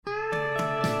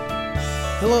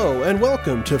Hello and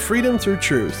welcome to Freedom Through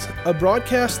Truth, a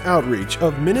broadcast outreach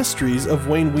of Ministries of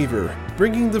Wayne Weaver,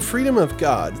 bringing the freedom of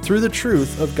God through the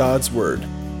truth of God's Word.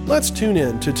 Let's tune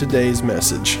in to today's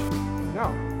message.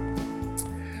 Now,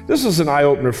 this was an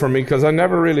eye-opener for me because I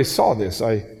never really saw this.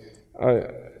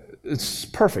 It's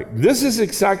perfect. This is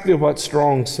exactly what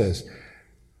Strong says.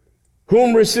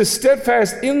 Whom resist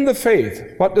steadfast in the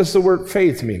faith. What does the word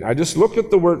faith mean? I just looked at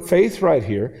the word faith right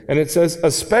here, and it says,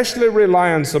 especially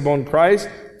reliance upon Christ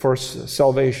for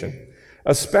salvation.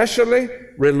 Especially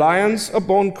reliance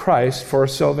upon Christ for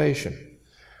salvation.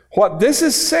 What this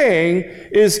is saying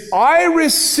is, I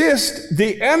resist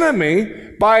the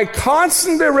enemy by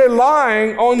constantly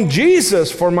relying on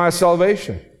Jesus for my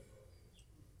salvation.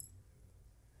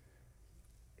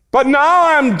 But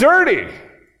now I'm dirty.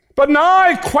 But now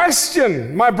I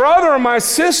question my brother or my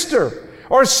sister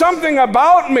or something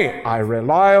about me. I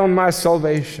rely on my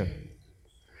salvation.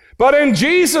 But in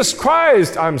Jesus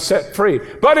Christ, I'm set free.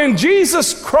 But in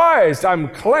Jesus Christ, I'm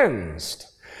cleansed.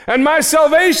 And my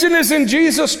salvation is in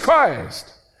Jesus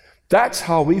Christ. That's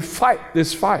how we fight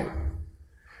this fight.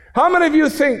 How many of you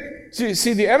think,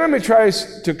 see, the enemy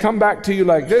tries to come back to you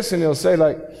like this, and he'll say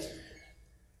like,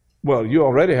 well, you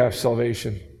already have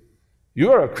salvation.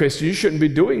 You're a Christian. You shouldn't be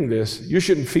doing this. You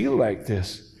shouldn't feel like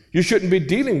this. You shouldn't be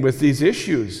dealing with these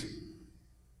issues.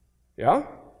 Yeah?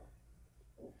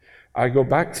 I go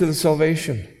back to the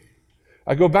salvation.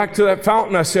 I go back to that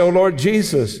fountain. I say, oh Lord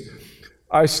Jesus,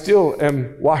 I still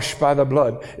am washed by the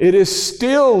blood. It is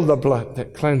still the blood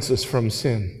that cleanses from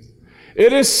sin.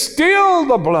 It is still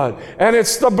the blood, and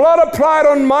it's the blood applied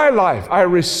on my life. I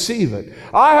receive it.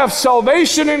 I have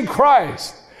salvation in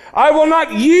Christ. I will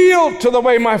not yield to the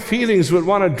way my feelings would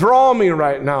want to draw me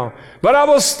right now, but I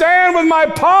will stand with my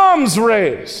palms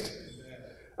raised.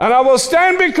 And I will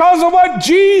stand because of what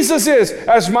Jesus is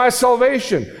as my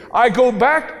salvation. I go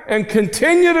back and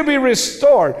continue to be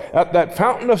restored at that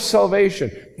fountain of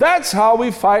salvation. That's how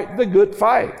we fight the good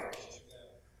fight.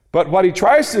 But what he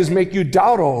tries to do is make you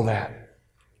doubt all that.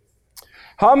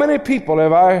 How many people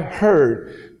have I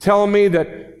heard tell me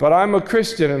that, but I'm a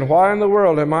Christian, and why in the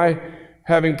world am I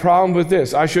having problem with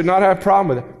this? I should not have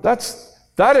problem with it.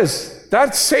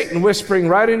 That's Satan whispering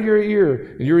right in your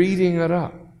ear, and you're eating it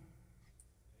up.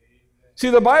 See,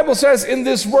 the Bible says in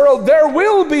this world there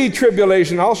will be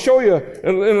tribulation. I'll show you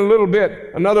in a little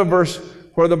bit another verse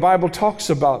where the Bible talks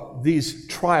about these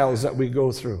trials that we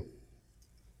go through.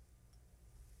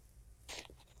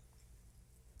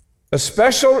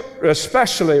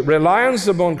 Especially reliance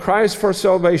upon Christ for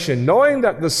salvation, knowing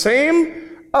that the same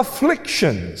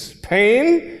afflictions,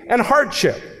 pain and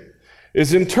hardship,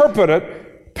 is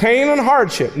interpreted pain and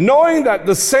hardship, knowing that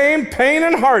the same pain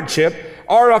and hardship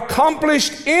are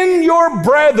accomplished in your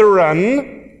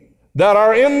brethren that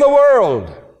are in the world.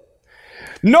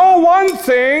 Know one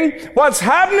thing, what's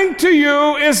happening to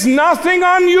you is nothing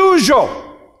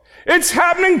unusual. It's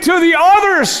happening to the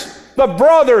others, the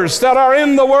brothers that are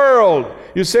in the world.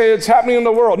 You say it's happening in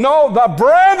the world. No, the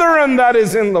brethren that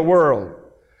is in the world.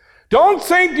 Don't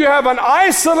think you have an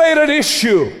isolated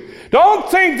issue. Don't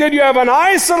think that you have an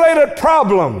isolated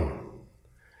problem.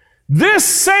 This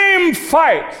same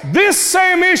fight, this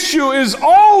same issue is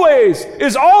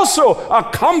also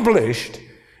accomplished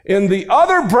in the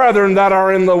other brethren that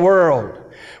are in the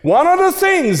world. One of the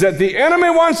things that the enemy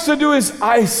wants to do is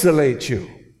isolate you.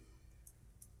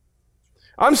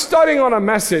 I'm studying on a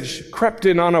message, crept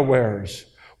in unawares.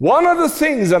 One of the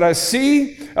things that I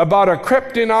see about a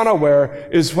crept in unaware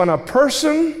is when a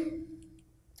person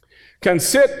can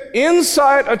sit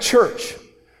inside a church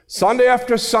Sunday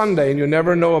after Sunday and you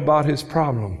never know about his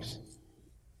problems.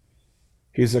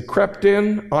 He's a crept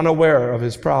in unaware of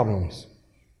his problems.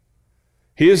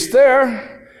 He is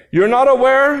there. You're not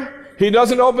aware. He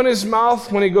doesn't open his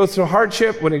mouth when he goes through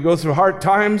hardship, when he goes through hard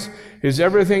times.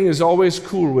 Everything is always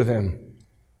cool with him.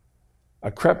 I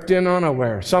crept in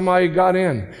unaware. Somehow he got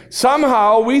in.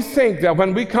 Somehow we think that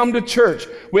when we come to church,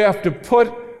 we have to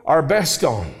put our best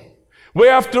on. We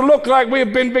have to look like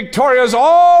we've been victorious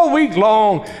all week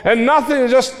long, and nothing,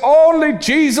 just only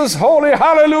Jesus, holy,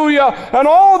 hallelujah, and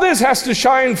all this has to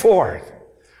shine forth.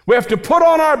 We have to put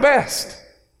on our best.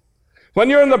 When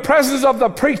you're in the presence of the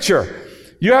preacher,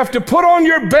 you have to put on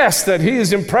your best that he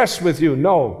is impressed with you.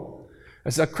 No.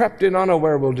 As a crept in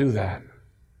unaware will do that.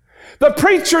 The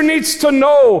preacher needs to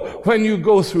know when you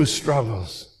go through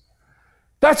struggles.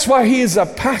 That's why he is a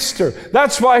pastor.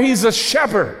 That's why he's a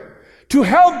shepherd, to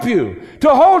help you, to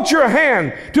hold your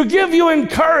hand, to give you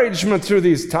encouragement through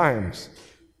these times.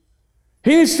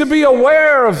 He needs to be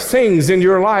aware of things in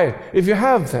your life if you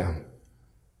have them.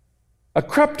 A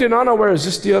crept in unaware is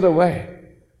just the other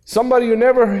way. Somebody you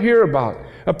never hear about.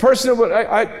 A person would,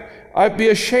 I'd be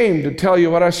ashamed to tell you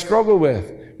what I struggle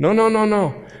with.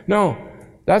 No.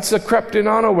 That's the crept in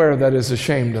unaware that is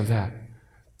ashamed of that.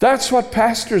 That's what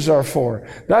pastors are for.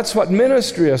 That's what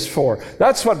ministry is for.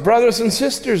 That's what brothers and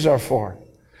sisters are for.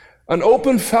 An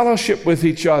open fellowship with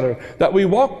each other, that we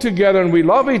walk together and we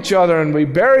love each other and we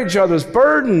bear each other's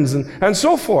burdens and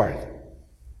so forth.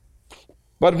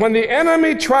 But when the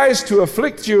enemy tries to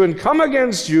afflict you and come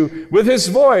against you with his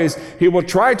voice, he will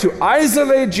try to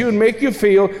isolate you and make you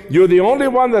feel you're the only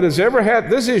one that has ever had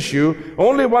this issue,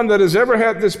 only one that has ever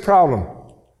had this problem.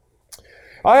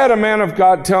 I had a man of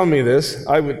God tell me this.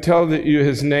 I would tell you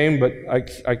his name, but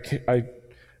I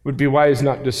would be wise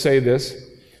not to say this,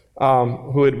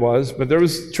 who it was. But there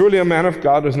was truly a man of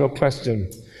God, there's no question.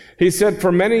 He said,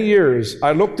 for many years,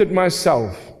 I looked at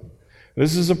myself.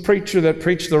 This is a preacher that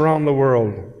preached around the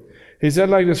world. He said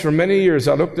like this, for many years,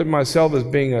 I looked at myself as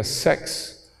being a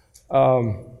sex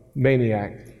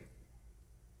maniac.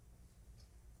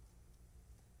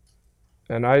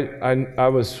 And I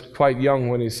was quite young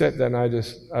when he said that, and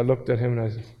I looked at him and I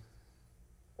said,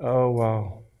 oh,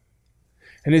 wow.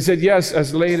 And he said, yes,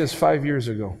 as late as 5 years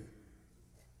ago.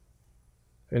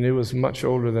 And he was much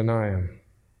older than I am.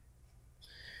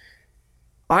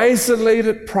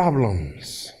 Isolated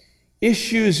problems,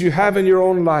 issues you have in your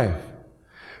own life,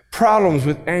 problems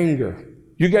with anger.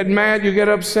 You get mad, you get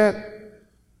upset,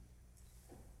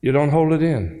 you don't hold it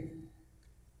in.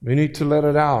 We need to let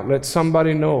it out. Let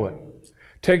somebody know it.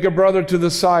 Take a brother to the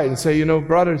side and say,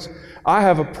 brothers, I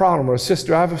have a problem, or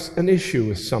sister, I have an issue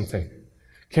with something.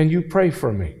 Can you pray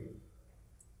for me?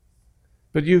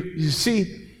 But you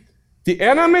see, the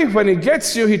enemy, when he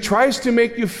gets you, he tries to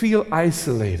make you feel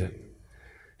isolated.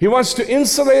 He wants to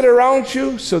insulate around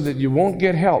you so that you won't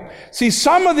get help. See,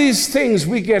 some of these things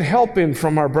we get help in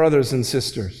from our brothers and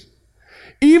sisters.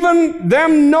 Even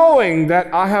them knowing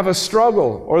that I have a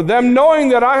struggle, or them knowing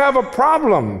that I have a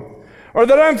problem, or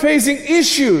that I'm facing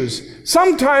issues.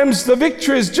 Sometimes the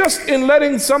victory is just in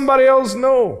letting somebody else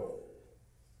know.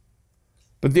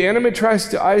 But the enemy tries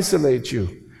to isolate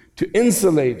you, to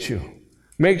insulate you.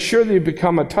 Make sure that you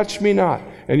become a touch-me-not,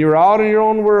 and you're out in your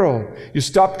own world. You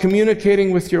stop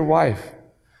communicating with your wife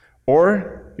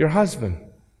or your husband.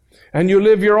 And you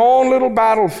live your own little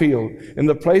battlefield in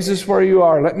the places where you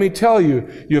are. Let me tell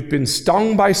you, you've been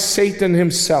stung by Satan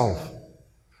himself.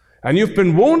 And you've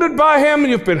been wounded by him,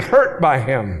 and you've been hurt by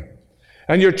him.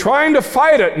 And you're trying to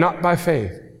fight it, not by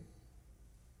faith.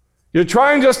 You're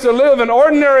trying just to live an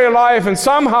ordinary life and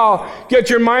somehow get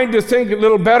your mind to think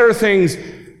little better things,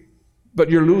 but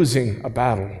you're losing a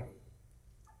battle.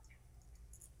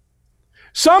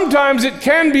 Sometimes it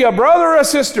can be a brother or a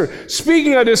sister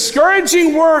speaking a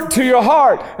discouraging word to your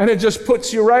heart, and it just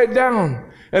puts you right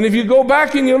down. And if you go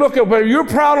back and you look at where your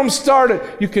problem started,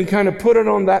 you can kind of put it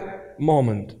on that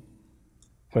moment.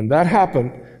 When that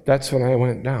happened, that's when I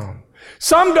went down.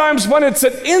 Sometimes when it's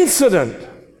an incident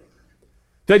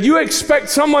that you expect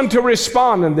someone to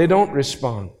respond and they don't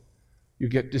respond, you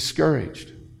get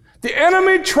discouraged. The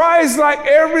enemy tries like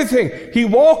everything. He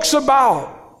walks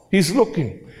about. He's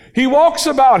looking. He walks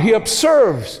about. He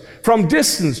observes from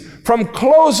distance, from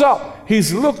close up.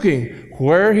 He's looking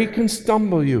where he can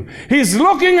stumble you. He's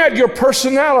looking at your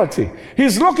personality.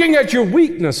 He's looking at your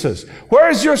weaknesses.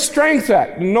 Where's your strength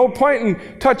at? No point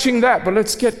in touching that, but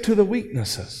let's get to the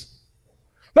weaknesses.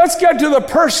 Let's get to the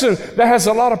person that has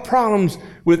a lot of problems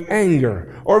with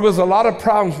anger or with a lot of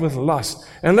problems with lust,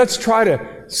 and let's try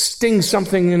to sting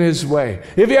something in his way.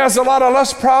 If he has a lot of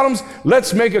lust problems,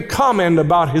 let's make a comment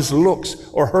about his looks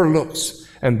or her looks,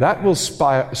 and that will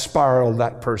spiral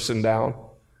that person down.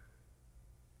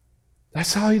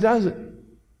 That's how he does it.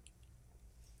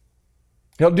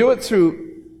 He'll do it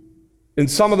in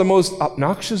some of the most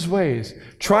obnoxious ways,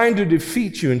 trying to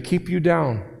defeat you and keep you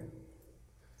down.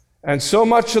 And so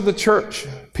much of the church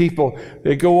people,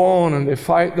 they go on and they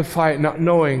fight the fight, not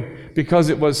knowing, because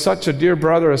it was such a dear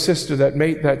brother or sister that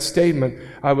made that statement,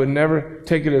 I would never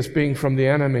take it as being from the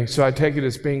enemy, so I take it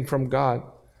as being from God.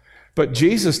 But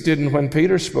Jesus didn't when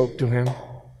Peter spoke to him.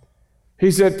 He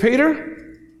said,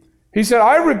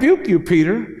 I rebuke you,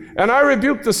 Peter, and I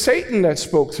rebuke the Satan that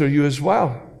spoke through you as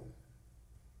well.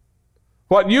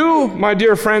 What you, my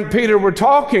dear friend Peter,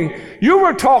 you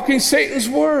were talking Satan's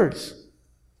words.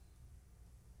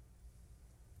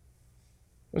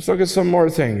 Let's look at some more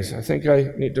things. I think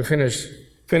I need to finish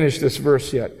this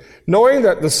verse yet. Knowing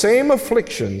that the same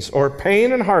afflictions or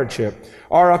pain and hardship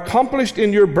are accomplished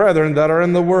in your brethren that are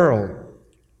in the world.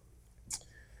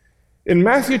 In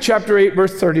Matthew chapter 8,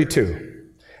 verse 32,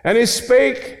 and he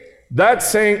spake that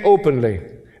saying openly,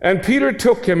 and Peter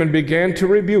took him and began to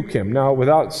rebuke him. Now,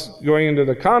 without going into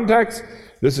the context,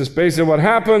 This is basically what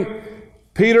happened.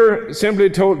 Peter simply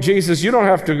told Jesus, you don't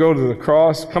have to go to the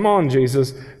cross. Come on,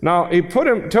 Jesus. Now, he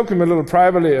took him a little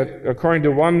privately, according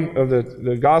to one of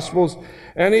the Gospels,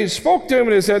 and he spoke to him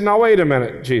and he said, now wait a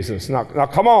minute, Jesus. Now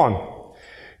come on.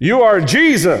 You are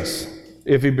Jesus.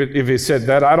 If he said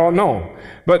that, I don't know.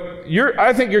 But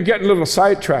I think you're getting a little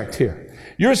sidetracked here.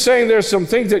 You're saying there's some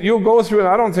things that you'll go through, and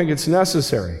I don't think it's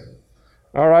necessary.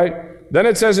 All right? Then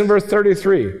it says in verse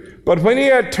 33, but when he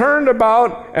had turned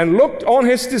about and looked on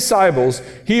his disciples,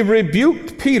 he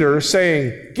rebuked Peter,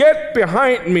 saying, get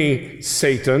behind me,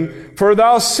 Satan, for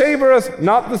thou savorest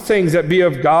not the things that be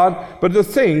of God, but the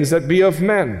things that be of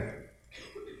men.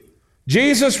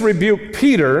 Jesus rebuked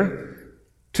Peter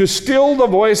to still the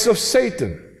voice of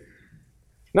Satan.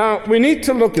 Now, we need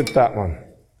to look at that one.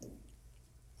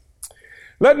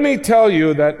 Let me tell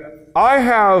you that I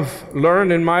have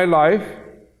learned in my life,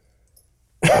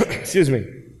 excuse me,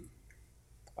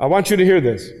 I want you to hear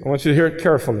this. I want you to hear it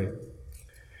carefully.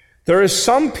 There is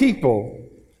some people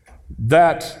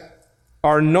that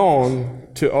are known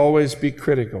to always be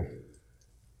critical.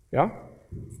 Yeah?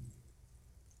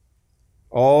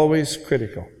 Always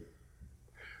critical.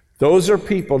 Those are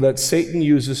people that Satan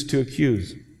uses to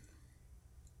accuse.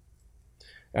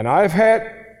 And I've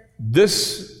had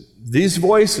these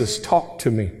voices talk to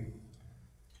me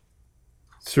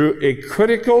through a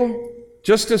critical,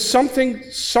 just as something,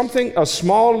 a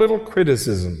small little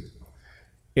criticism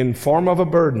in form of a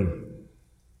burden.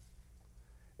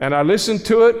 And I listened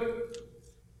to it,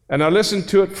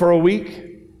 for a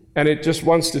week, and it just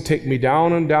wants to take me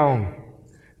down and down.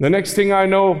 The next thing I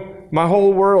know, my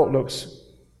whole world looks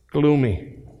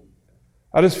gloomy.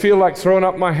 I just feel like throwing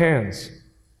up my hands.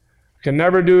 I can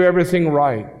never do everything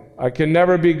right. I can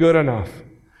never be good enough.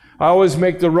 I always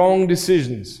make the wrong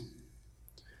decisions.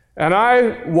 And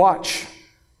I watch.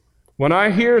 When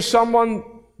I hear someone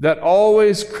that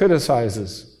always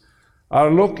criticizes, I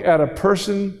look at a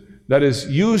person that is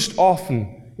used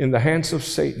often in the hands of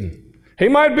Satan. He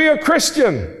might be a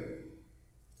Christian.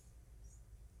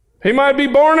 He might be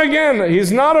born again.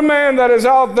 He's not a man that is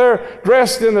out there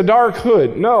dressed in a dark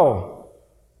hood. No.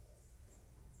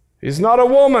 He's not a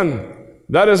woman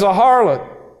that is a harlot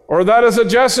or that is a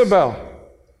Jezebel.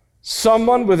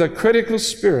 Someone with a critical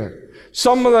spirit.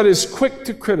 Someone that is quick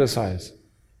to criticize.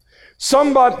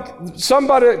 Somebody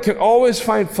that can always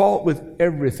find fault with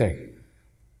everything.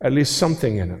 At least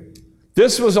something in it.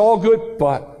 This was all good,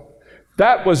 but.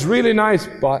 That was really nice,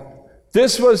 but.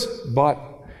 This was, but.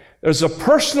 There's a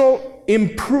personal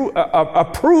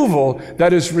approval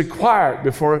that is required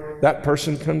before that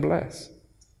person can bless.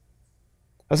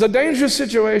 That's a dangerous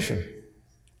situation.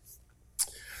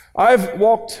 I've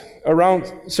walked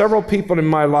around several people in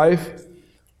my life,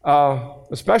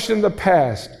 especially in the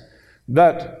past,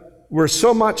 that were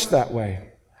so much that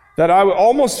way, that I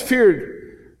almost feared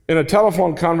in a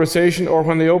telephone conversation or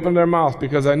when they opened their mouth,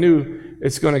 because I knew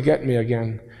it's going to get me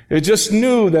again. I just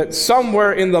knew that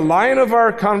somewhere in the line of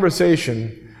our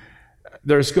conversation,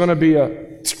 there's going to be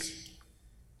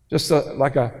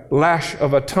like a lash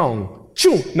of a tongue.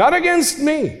 Choo! Not against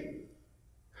me,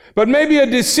 but maybe a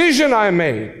decision I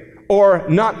made or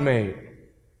not made.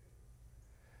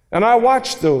 And I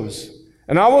watched those.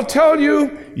 And I will tell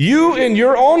you, you in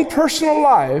your own personal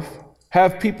life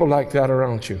have people like that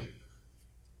around you.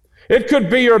 It could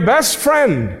be your best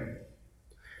friend.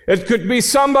 It could be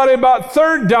somebody about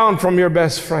third down from your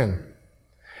best friend.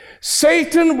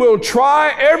 Satan will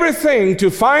try everything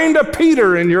to find a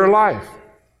Peter in your life.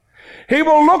 He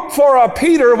will look for a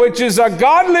Peter, which is a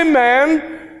godly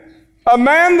man, a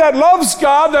man that loves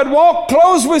God, that walked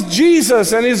close with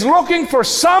Jesus, and he's looking for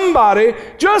somebody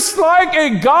just like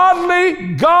a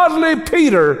godly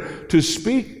Peter to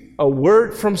speak a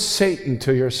word from Satan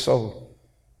to your soul.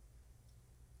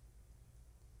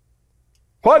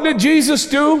 What did Jesus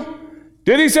do?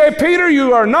 Did he say, Peter,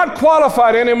 you are not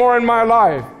qualified anymore in my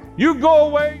life. You go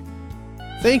away.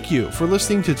 Thank you for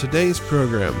listening to today's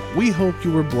program. We hope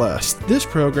you were blessed. This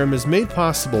program is made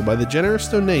possible by the generous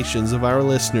donations of our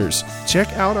listeners. Check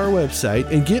out our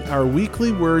website and get our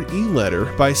weekly word e-letter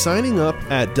by signing up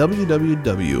at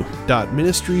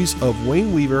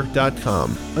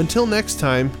www.ministriesofwayneweaver.com. Until next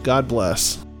time, God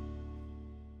bless.